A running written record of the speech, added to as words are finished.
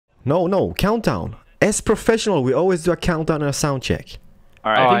No, countdown. As professional, we always do a countdown and a sound check.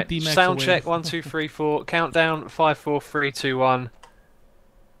 Alright, sound check, 1, 2, 3, 4, countdown, 5, 4, 3, 2, 1.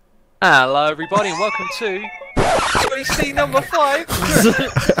 Hello everybody and welcome to UHC number 5.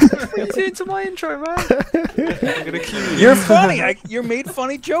 What are you doing to my intro, man? I'm gonna cue you. You're funny, you made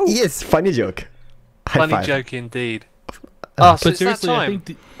funny joke. Yes, funny joke. Funny joke indeed. Oh, so but it's seriously,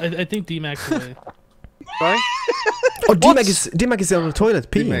 that time. I think D-Mac's away. Sorry? Oh, D-Mac is on the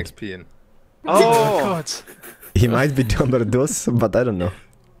toilet peeing. D-Mac's peeing. Oh, God. He might be under the dose, but I don't know.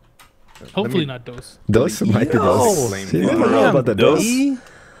 Hopefully not dose. Dose might be dose. You never know about the dose.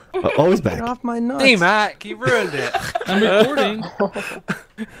 Always back. Get off my nuts. D-Mac, you ruined it. I'm recording.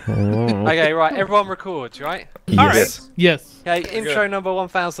 Okay, right, everyone records, right? Yes. Alright. Yes. Okay, intro number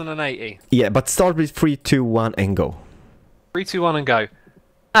 1080. Yeah, but start with 3, 2, 1 and go. 3, 2, 1 and go.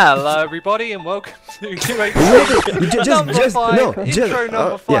 Hello everybody and welcome to UHC number 5, intro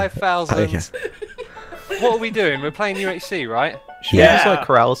number 5000. Okay. What are we doing? We're playing UHC, right? Should we just let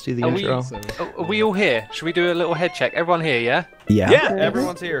Keralis do the intro? Are we all here? Should we do a little head check? Everyone here, yeah? Yeah.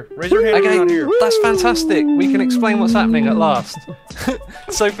 Everyone's here. Raise your hand if you're not Okay, here. that's fantastic. We can explain what's happening at last.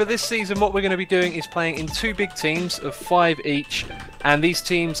 So for this season, what we're going to be doing is playing in 2 big teams of 5 each, and these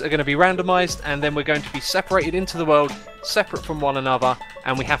teams are going to be randomized, and then we're going to be separated into the world, separate from one another,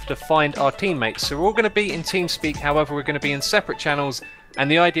 and we have to find our teammates. So we're all going to be in TeamSpeak, however, we're going to be in separate channels, and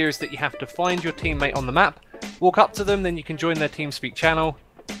the idea is that you have to find your teammate on the map, walk up to them, then you can join their TeamSpeak channel.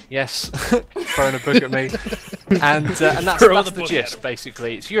 Yes, throwing a book at me. And that's the gist,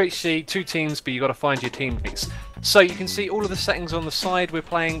 basically. It's UHC, 2 teams, but you've got to find your teammates. So you can see all of the settings on the side. We're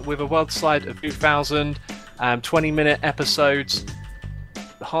playing with a world side of 2000, 20-minute episodes,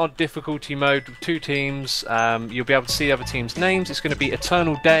 hard difficulty mode with 2 teams. You'll be able to see the other teams' names. It's going to be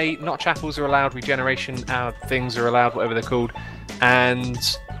Eternal Day. Not chapels are allowed, regeneration things are allowed, whatever they're called. And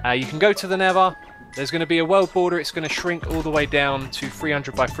you can go to the Nether. There's going to be a world border. It's going to shrink all the way down to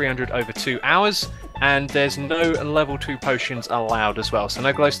 300 by 300 over 2 hours. And there's no level 2 potions allowed as well. So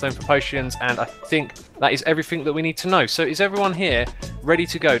no glowstone for potions. And I think that is everything that we need to know. So is everyone here ready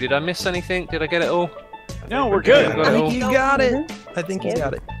to go? Did I miss anything? Did I get it all? No, we're good. I think you got it. I think you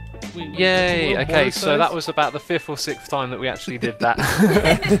got it. Yay! Okay, so that was about the 5th or 6th time that we actually did that,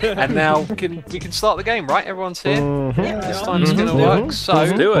 and now we can start the game, right? Everyone's here. This time's gonna work. So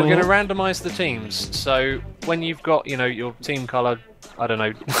we're gonna randomize the teams. So when you've got, you know, your team color, I don't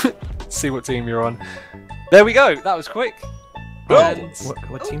know, see what team you're on. There we go. That was quick. And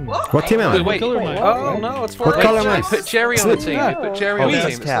What team? What team am I? wait. Oh no, it's What color am I? Put Jerry on the team. Put Jerry on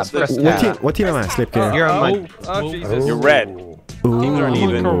the team. What team am I? Slip here. You're on my. Oh Jesus. You're red. Teams aren't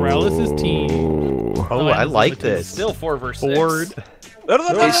even. Keralis' team. Oh, I like this. Still 4 versus 6. Ford. No, no,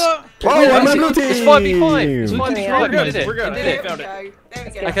 no, no, no. Oh, I'm a blue team. It's 5v5. It's 5v5. We're good. We did it. We're good. We did it. Found it.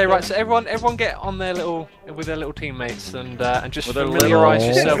 Okay, right. So everyone get on their with their little teammates and just With their familiarise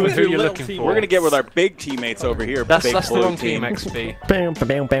little- yourself with who you're little looking team. for. We're gonna get with our big teammates over here. That's big the blue wrong team, XP. Bam,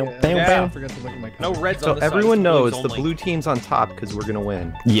 bam, bam, bam, Yeah. bam. No reds So on this side. everyone knows Blues the only. blue team's on top because we're gonna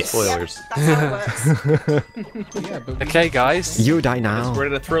win. Yes. Spoilers. That's how it works. Okay, guys. You die now.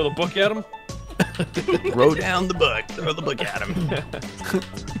 Ready to throw the book at him? Throw down the book. Throw the book at him.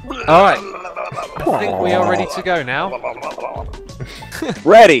 All right. I think we are ready to go now.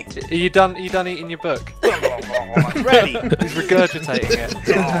 Ready. Are you done? Are you done eating your book? Ready. He's regurgitating it.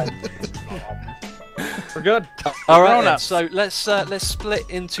 We're good. All right. Then, Grown-ups. so let's split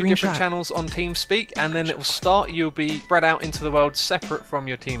into different channels on TeamSpeak, and then it will start. You'll be spread out into the world, separate from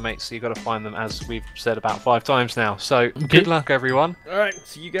your teammates. So you've got to find them, as we've said about 5 times now. So good luck, everyone. All right.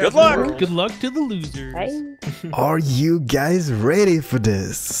 See you guys. Good luck. in the world. Good luck to the losers. Are you guys ready for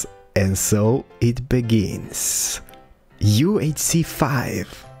this? And so it begins. UHC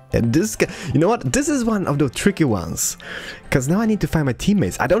 5. And this guy, you know what? This is one of the tricky ones. Because now I need to find my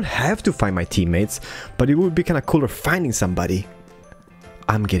teammates. I don't have to find my teammates, but it would be kind of cooler finding somebody.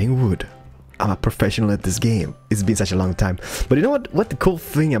 I'm getting wood. I'm a professional at this game. It's been such a long time. But you know what? What the cool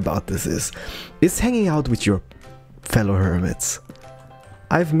thing about this is? It's hanging out with your fellow hermits.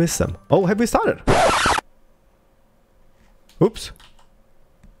 I've missed them. Oh, have we started? Oops.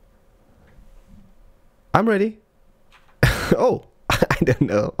 I'm ready. Oh, I don't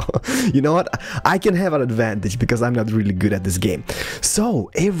know. You know what? I can have an advantage because I'm not really good at this game. So,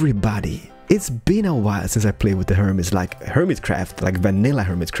 everybody, it's been a while since I played with the hermits, like Hermitcraft, like vanilla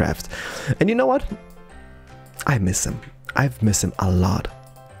Hermitcraft. And you know what? I miss him. I've missed him a lot.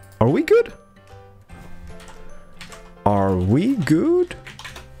 Are we good? Are we good?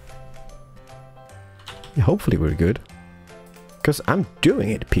 Yeah, hopefully we're good. Because I'm doing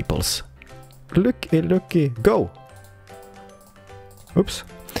it, peoples. Looky, looky, go! Oops.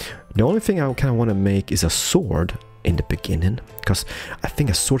 The only thing I kind of want to make is a sword in the beginning, because I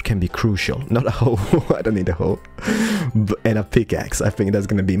think a sword can be crucial. Not a hoe, I don't need a hoe, and a pickaxe. I think that's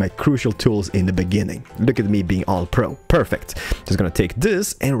gonna be my crucial tools in the beginning. Look at me being all pro, perfect. Just gonna take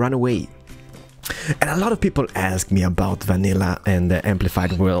this and run away. And a lot of people ask me about vanilla and the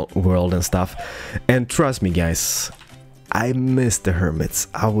amplified world and stuff, and trust me guys, I miss the hermits.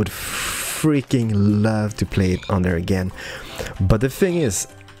 I would freaking love to play it on there again, but the thing is,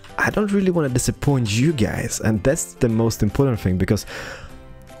 I don't really want to disappoint you guys, and that's the most important thing, because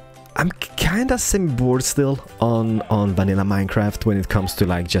I'm kinda semi-bored still on vanilla Minecraft when it comes to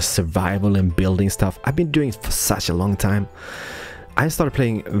like just survival and building stuff. I've been doing it for such a long time. I started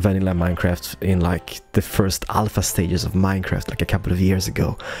playing vanilla Minecraft in like the first alpha stages of Minecraft like a couple of years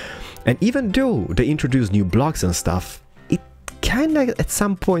ago, and even though they introduced new blocks and stuff, it kinda at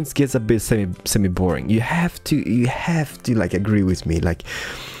some points gets a bit semi-boring. You have to like agree with me, like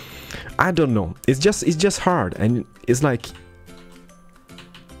I don't know, it's just hard, and it's like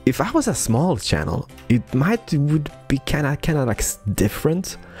if I was a small channel, it would be kind of like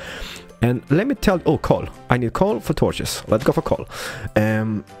different. And let me tell you, oh, coal. I need coal for torches. Let's go for coal.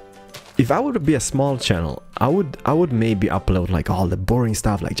 If I would be a small channel, I would maybe upload like all the boring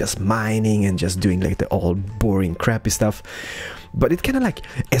stuff, like just mining and just doing like the all boring crappy stuff. But it kind of like,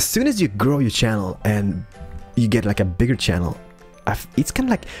 as soon as you grow your channel and you get like a bigger channel, it's kind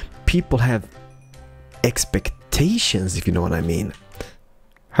of like people have expectations, if you know what I mean.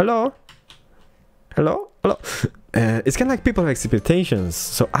 Hello? Hello? Hello? It's kind of like people have expectations,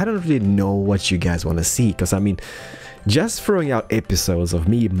 so I don't really know what you guys want to see, because I mean, just throwing out episodes of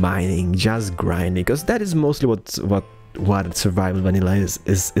me mining, just grinding, because that is mostly what survival vanilla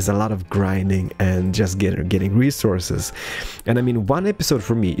is a lot of grinding and just getting resources. And I mean, one episode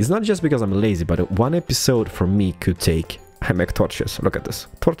for me is not just because I'm lazy, but one episode for me could take, I make torches. Look at this.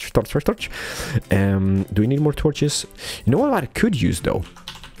 Torch. Do we need more torches? You know what I could use though?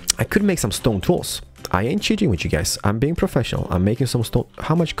 I could make some stone tools. I ain't cheating with you guys. I'm being professional. I'm making some stone.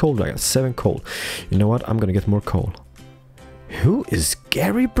 How much coal do I got? 7 coal. You know what? I'm gonna get more coal. Who is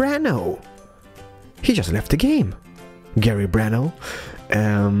Gary Brano? He just left the game. Gary Brano.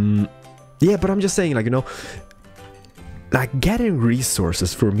 Yeah, but I'm just saying, like, you know, like getting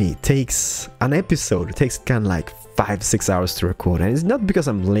resources for me takes an episode. It takes kind of like 5-6 hours to record, and it's not because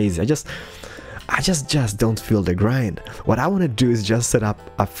I'm lazy. I just don't feel the grind. What I want to do is just set up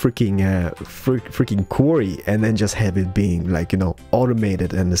a freaking quarry and then just have it being like, you know,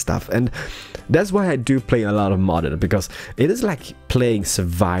 automated and stuff. And that's why I do play a lot of modded, because it is like playing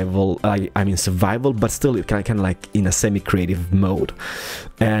survival. I mean survival, but still it kind of like in a semi-creative mode.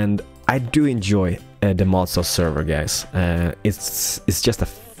 And I do enjoy the mods of server, guys. It's just a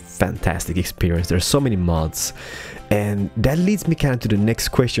fantastic experience. There's so many mods. And that leads me kind of to the next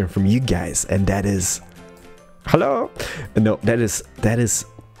question from you guys, and that is, hello? No, that is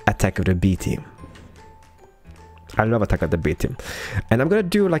Attack of the B Team. I love Attack of the B Team, and I'm gonna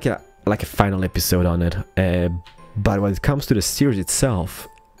do like a final episode on it. But when it comes to the series itself,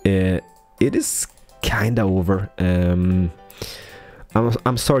 it is kind of over.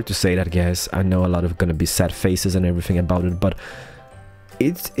 I'm sorry to say that, guys. I know a lot of gonna be sad faces and everything about it, but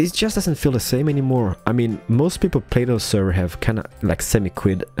it just doesn't feel the same anymore. I mean, most people play those server have kind of like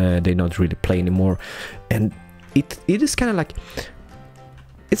semi-quit. They don't really play anymore, and it is kind of like,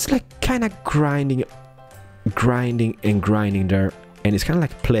 it's like kind of grinding there, and it's kind of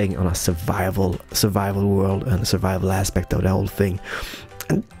like playing on a survival world and survival aspect of the whole thing,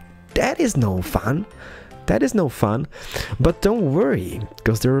 and that is no fun. That is no fun. But don't worry,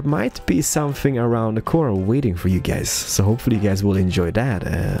 because there might be something around the corner waiting for you guys. So hopefully you guys will enjoy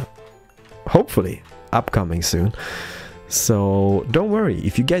that. Hopefully upcoming soon. So don't worry,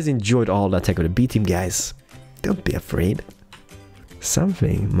 if you guys enjoyed all the Attack of the B Team, guys, don't be afraid.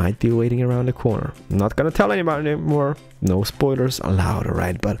 Something might be waiting around the corner. I'm not gonna tell anybody anymore. No spoilers allowed,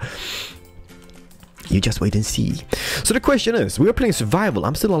 alright? But you just wait and see. So the question is, we are playing survival.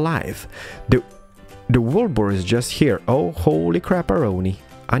 I'm still alive. The world boar is just here. Oh, holy crap-a-roni.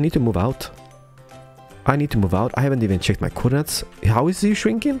 I need to move out. I haven't even checked my coordinates. How is he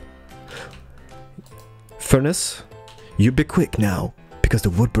shrinking? Furnace, you be quick now, because the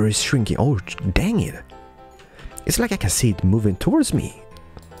wood boar is shrinking. Oh, dang it. It's like I can see it moving towards me.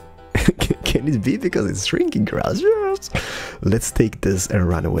 Can it be because it's shrinking, Keralis? Yes. Let's take this and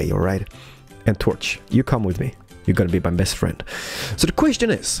run away, alright? And Torch, you come with me. You're gonna be my best friend. So the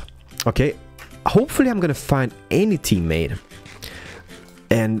question is, okay, hopefully I'm gonna find any teammate,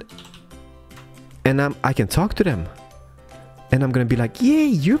 and I can talk to them, and I'm gonna be like, yay,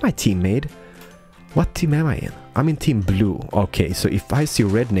 you're my teammate. What team am I in? I'm in team blue. Okay, so if I see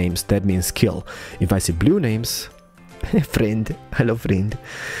red names, that means kill. If I see blue names, friend, hello friend,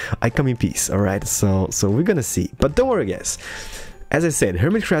 I come in peace. All right, so we're gonna see. But don't worry, guys. As I said,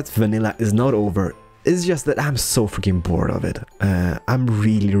 Hermitcraft Vanilla is not over. It's just that I'm so freaking bored of it. I'm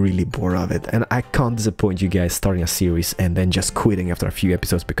really bored of it, and I can't disappoint you guys starting a series and then just quitting after a few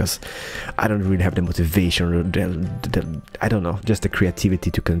episodes because I don't really have the motivation or I don't know, just the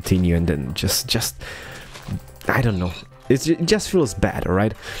creativity to continue, and then just I don't know. It just feels bad,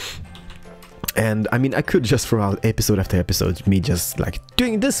 alright? And I mean, I could just throw out episode after episode, me just like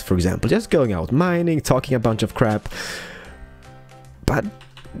doing this, for example, just going out mining, talking a bunch of crap, but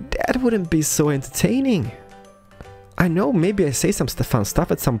that wouldn't be so entertaining. I know maybe I say some fun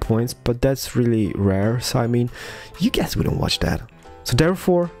stuff at some points, but that's really rare, so I mean, you guys wouldn't watch that. So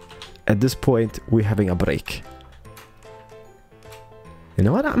therefore, at this point, we're having a break. You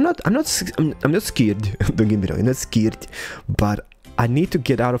know what? I'm not scared. Don't get me wrong, I'm not scared, but I need to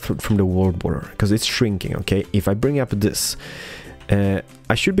get out of from the world border because it's shrinking. Okay, if I bring up this,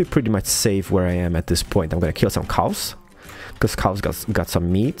 I should be pretty much safe where I am at this point. I'm gonna kill some cows. Because cows got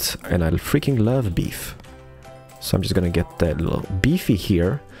some meat, and I freaking love beef. So I'm just gonna get that little beefy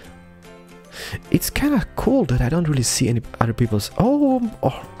here. It's kind of cool that I don't really see any other people's... Oh,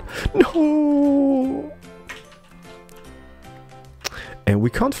 no! And we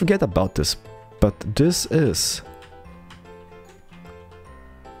can't forget about this, but this is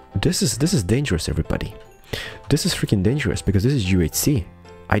dangerous, everybody. This is freaking dangerous because this is UHC.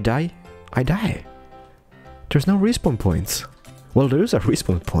 I die, I die. There's no respawn points. Well, there is a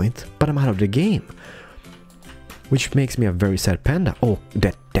respawn point, but I'm out of the game. Which makes me a very sad panda. Oh,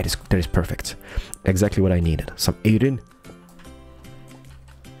 that is perfect. Exactly what I needed. Some eating.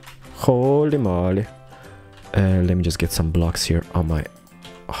 Holy moly. Let me just get some blocks here on my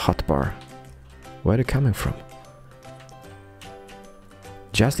hotbar. Where are they coming from?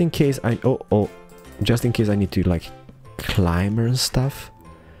 Just in case I... just in case I need to, like, climber and stuff.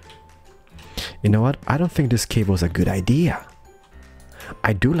 You know what? I don't think this cave was a good idea.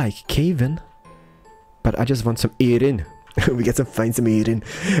 I do like caving, but I just want some eating. We get find some eating.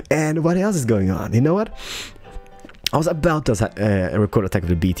 And what else is going on? You know what? I was about to record Attack of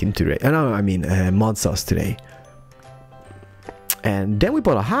the B Team today. I mean Mod Sauce today. And then we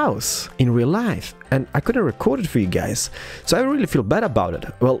bought a house in real life, and I couldn't record it for you guys. So I really feel bad about it.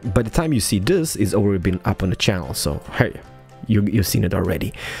 Well, by the time you see this, it's already been up on the channel. So hey. You've seen it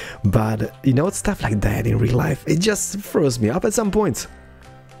already, but you know, stuff like that in real life, it just throws me up at some points.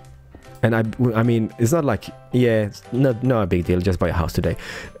 And I mean, it's not like, yeah, it's not a big deal, just buy a house today.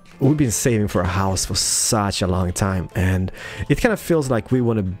 We've been saving for a house for such a long time, and it kind of feels like we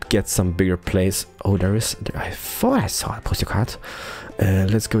want to get some bigger place. Oh, I thought I saw a postcard.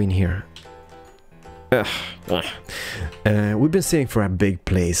 Let's go in here. We've been saving for a big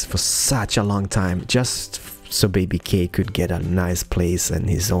place for such a long time, just so Baby K could get a nice place and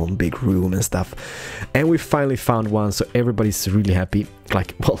his own big room and stuff. And we finally found one, so everybody's really happy.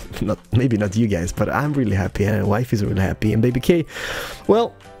 Like, well, maybe not you guys, but I'm really happy, and my wife is really happy. And Baby K,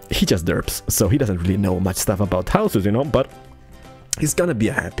 well, he just derps, so he doesn't really know much stuff about houses, you know, but he's gonna be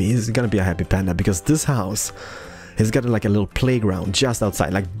a happy panda, because this house has got like a little playground just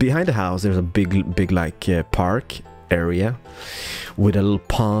outside. Like behind the house there's a big like park area with a little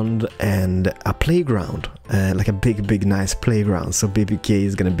pond and a playground, like a big nice playground. So Baby K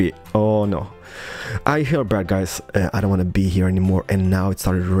is gonna be, oh no, I hear bad guys, I don't want to be here anymore. And now it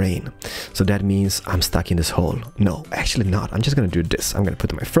started to rain, so that means I'm stuck in this hole. No, actually not. I'm just gonna do this. I'm gonna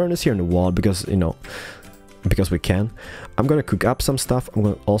put my furnace here on the wall because, you know, because we can. I'm gonna cook up some stuff.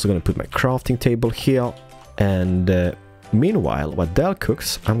 I'm also gonna put my crafting table here, and meanwhile, while Del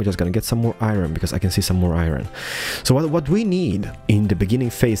cooks, I'm just gonna get some more iron, because I can see some more iron. So what we need in the beginning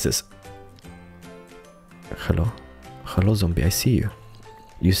phases... Hello zombie, I see you.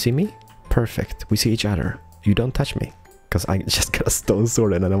 You see me? Perfect, we see each other. You don't touch me, because I just got a stone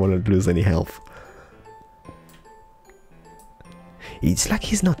sword and I don't want to lose any health. It's like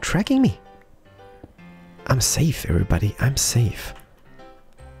he's not tracking me. I'm safe, everybody, I'm safe.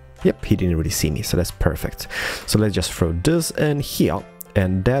 Yep, he didn't really see me, so that's perfect. So let's just throw this in here,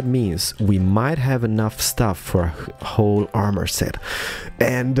 and that means we might have enough stuff for a whole armor set.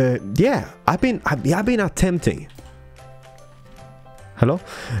 And yeah, I've been attempting. Hello?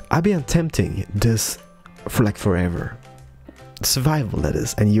 I've been attempting this for like forever. Survival, that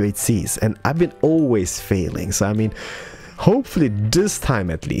is, and UHCs, and I've been always failing. So I mean, hopefully this time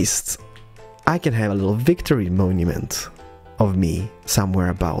at least, I can have a little victory monument of me somewhere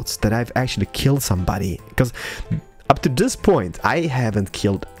about that I've actually killed somebody, because up to this point I haven't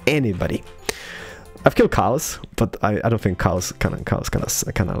killed anybody. I've killed cows, but I don't think cows kind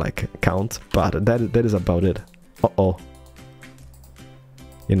of like count. But that is about it. Uh-oh.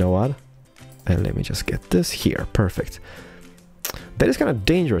 You know what? And let me just get this here. Perfect. That is kind of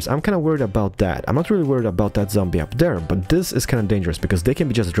dangerous. I'm kind of worried about that. I'm not really worried about that zombie up there, but this is kind of dangerous because they can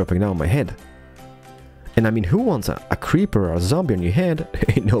be just dropping down on my head. And I mean, who wants a creeper or a zombie on your head?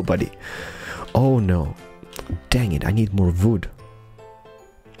 Nobody. Oh no. Dang it, I need more wood.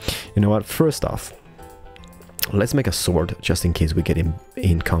 You know what? First off, let's make a sword just in case we get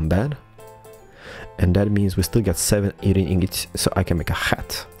in combat. And that means we still got 7 eating ingots, so I can make a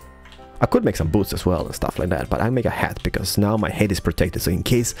hat. I could make some boots as well and stuff like that, but I make a hat because now my head is protected, so in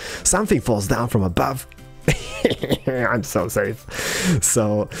case something falls down from above, I'm so safe.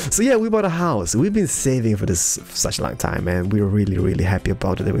 So yeah, we bought a house. We've been saving for this for such a long time, and we're really happy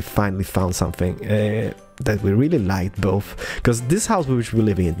about it that we finally found something that we really liked both. Because this house which we're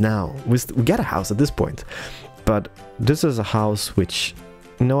living in now, we got a house at this point, but this is a house which,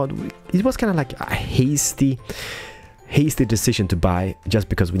 you know what, it was kind of like a hasty decision to buy just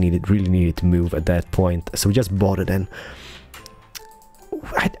because we really needed to move at that point. So we just bought it, and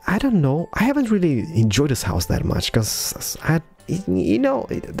I don't know, I haven't really enjoyed this house that much because you know,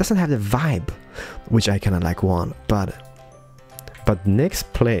 it doesn't have the vibe which I kind of like want. But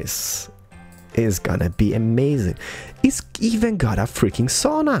next place is gonna be amazing. It's even got a freaking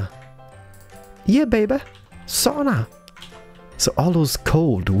sauna. Yeah, baby, sauna. So all those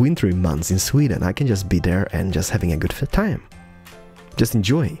cold, wintry months in Sweden, I can just be there and just having a good time. Just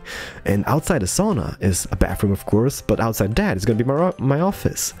enjoy. And outside the sauna is a bathroom, of course, but outside that is gonna be my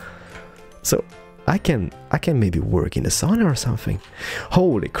office. So I can maybe work in the sauna or something.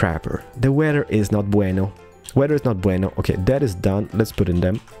 Holy crapper. The weather is not bueno. Weather is not bueno. Okay, that is done. Let's put in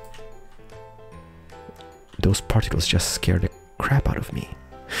them. Those particles just scare the crap out of me.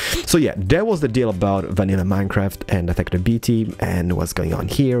 So yeah, that was the deal about vanilla Minecraft and Attack the B team and what's going on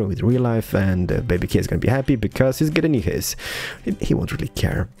here with real life. And Baby K is gonna be happy because he's getting his. He won't really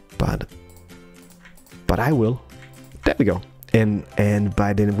care, but I will. There we go. And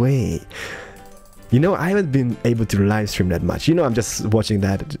by the way, you know, I haven't been able to live stream that much. You know, I'm just watching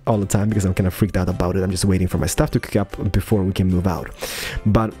that all the time because I'm kind of freaked out about it. I'm just waiting for my stuff to cook up before we can move out.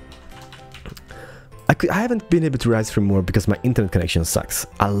 But I haven't been able to live stream more because my internet connection sucks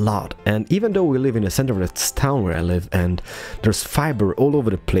a lot. And even though we live in the center of this town where I live and there's fiber all over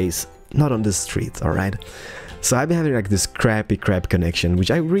the place, not on the streets, alright? So I've been having like this crappy connection, which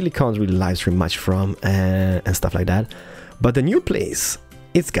I really can't really live stream much from and stuff like that. But the new place,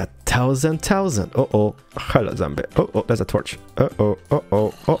 it's got 1,000. Uh-oh. Hello, zombie. Uh-oh, there's a torch. Uh-oh,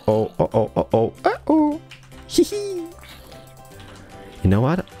 uh-oh, uh-oh, uh-oh, uh-oh, uh-oh. Hee-hee. You know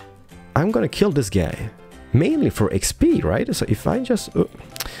what? I'm gonna kill this guy. Mainly for XP, right? So if I just...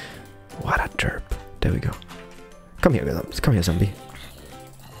 what a derp. There we go. Come here, zombie.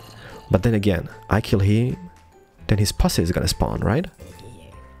 But then again, I kill him, then his pussy is gonna spawn, right?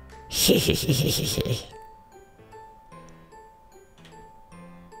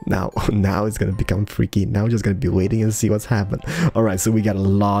 Now it's gonna become freaky. Now we're just gonna be waiting and see what's happened. Alright, so we got a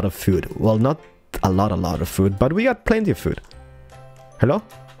lot of food. Well, not a lot of food, but we got plenty of food. Hello?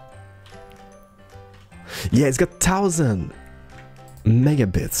 Yeah, it's got 1,000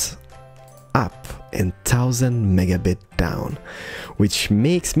 megabits up and 1,000 megabit down, which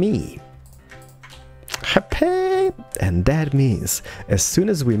makes me happy. And that means as soon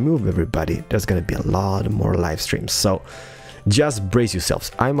as we move everybody, there's gonna be a lot more live streams. So just brace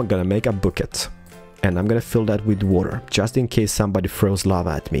yourselves. I'm gonna make a bucket and I'm gonna fill that with water just in case somebody throws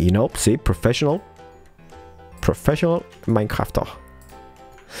lava at me. You know, see, professional Minecrafter.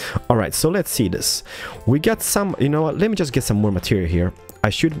 Alright, so let's see this. We got some, you know what, let me just get some more material here. I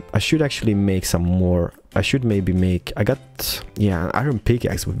should actually make some more. I should maybe make, I got, yeah, an iron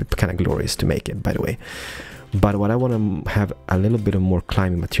pickaxe would be kind of glorious to make it, by the way. But what I want to have a little bit of more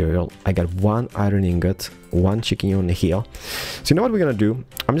climbing material. I got 1 iron ingot, 1 chicken on the hill. So you know what we're gonna do?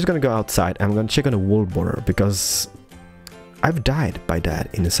 I'm just gonna go outside and I'm gonna check on the wall border because I've died by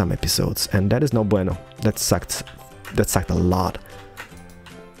that in some episodes and that is no bueno. That sucked a lot.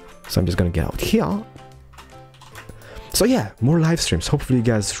 So I'm just gonna get out here. So yeah, more live streams. Hopefully you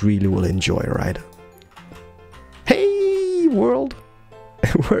guys really will enjoy, right? Hey world!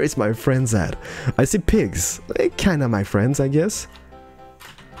 Where is my friends at? I see pigs. They're kinda my friends, I guess.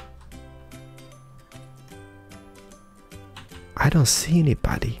 I don't see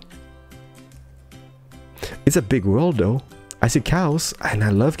anybody. It's a big world though. I see cows, and I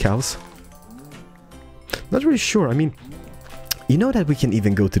love cows. Not really sure, I mean, you know that we can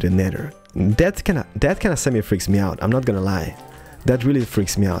even go to the nether. That kinda semi freaks me out, I'm not gonna lie. That really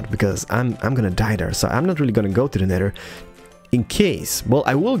freaks me out because I'm gonna die there, so I'm not really gonna go to the nether in case. Well,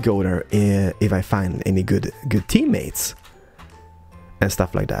 I will go there if I find any good teammates and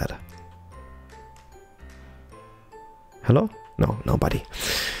stuff like that. Hello? No, nobody.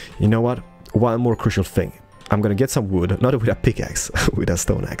 You know what? One more crucial thing. I'm gonna get some wood, not with a pickaxe, with a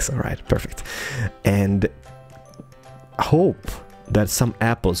stone axe. Alright, perfect. And hope that some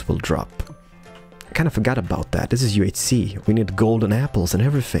apples will drop. I kind of forgot about that. This is UHC. We need golden apples and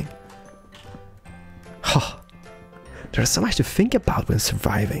everything. Huh. There's so much to think about when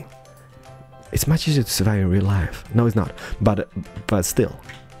surviving. It's much easier to survive in real life. No, it's not. But still,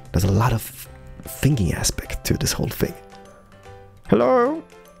 there's a lot of thinking aspect to this whole thing. Hello?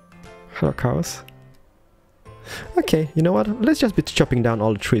 Hello, cows. Okay, you know what? Let's just be chopping down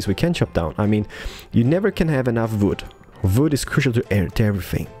all the trees we can chop down. I mean, you never can have enough wood. Wood is crucial to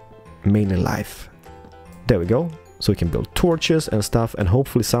everything. Mainly life. There we go. So we can build torches and stuff, and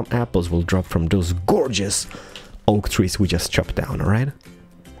hopefully some apples will drop from those gorgeous oak trees we just chopped down, alright?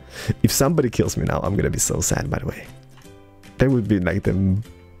 If somebody kills me now, I'm gonna be so sad, by the way. That would be like the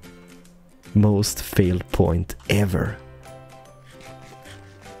most failed point ever.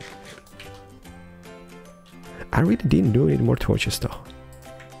 I really didn't do any more torches though.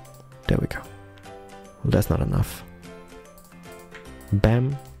 There we go. Well, that's not enough.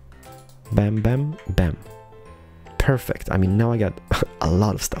 Bam. Bam, bam, bam. Perfect. I mean, now I got a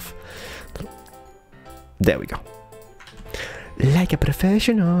lot of stuff. There we go. Like a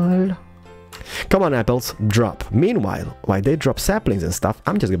professional. Come on, apples, drop. Meanwhile, while they drop saplings and stuff,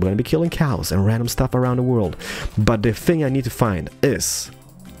 I'm just gonna be killing cows and random stuff around the world. But the thing I need to find is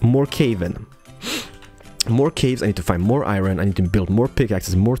more cave-in. More caves, I need to find more iron, I need to build more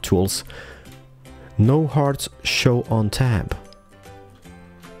pickaxes, more tools. No hearts show on tab.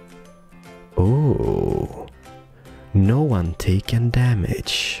 Oh. No one taken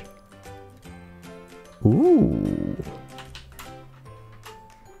damage. Ooh.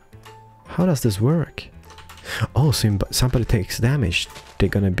 How does this work? Oh, so somebody takes damage, they're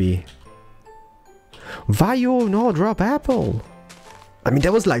gonna be... Vayo, no, drop apple! I mean,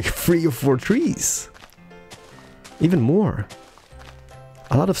 that was like 3 or 4 trees. Even more.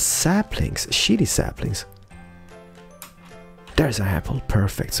 A lot of saplings, shitty saplings. There's an apple,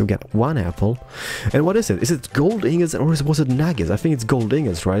 perfect. So we got 1 apple. And what is it? Is it gold ingots or was it nuggets? I think it's gold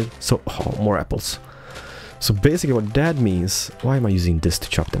ingots, right? So, oh, more apples. So basically what that means... Why am I using this to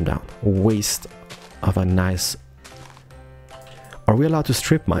chop them down? Waste of a nice... Are we allowed to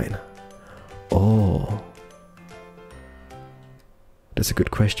strip mine? Oh. That's a good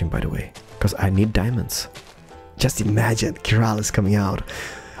question, by the way. Because I need diamonds. Just imagine Keralis coming out.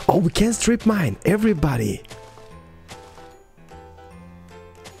 Oh, we can strip mine, everybody.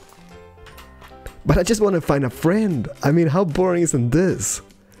 But I just want to find a friend. I mean, how boring isn't this?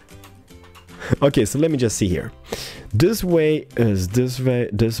 Okay, so let me just see here. This way is this way,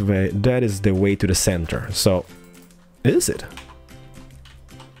 this way. That is the way to the center. So, is it?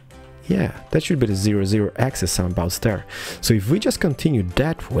 Yeah, that should be the 0, axis soundbounce there. So if we just continue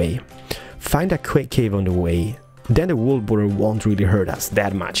that way, find a quick cave on the way, then the wool border won't really hurt us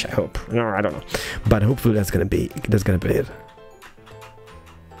that much, I hope. No, I don't know. But hopefully that's gonna be it.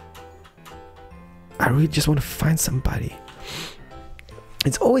 I really just want to find somebody.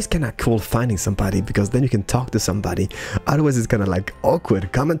 It's always kind of cool finding somebody because then you can talk to somebody. Otherwise it's kind of like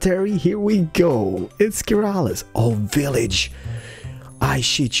awkward commentary. Here we go. It's Keralis. Oh, village. I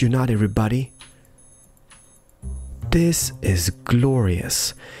shit you not, everybody. This is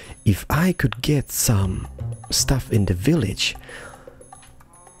glorious. If I could get some stuff in the village.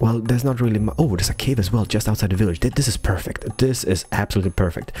 Well, there's not really... Oh, there's a cave as well just outside the village. This is perfect. This is absolutely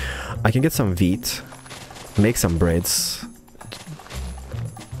perfect. I can get some wheat. Make some breads.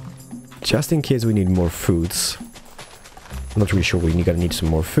 Just in case we need more foods. I'm not really sure we're gonna need some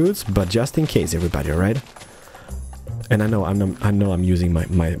more foods, but just in case, everybody, alright? And I know I'm using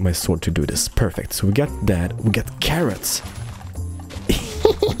my sword to do this. Perfect. So we got that. We got carrots.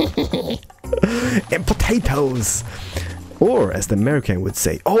 And potatoes. Or as the American would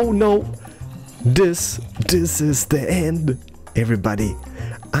say, oh no, this is the end. Everybody,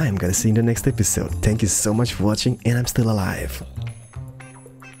 I'm gonna see you in the next episode. Thank you so much for watching, and I'm still alive.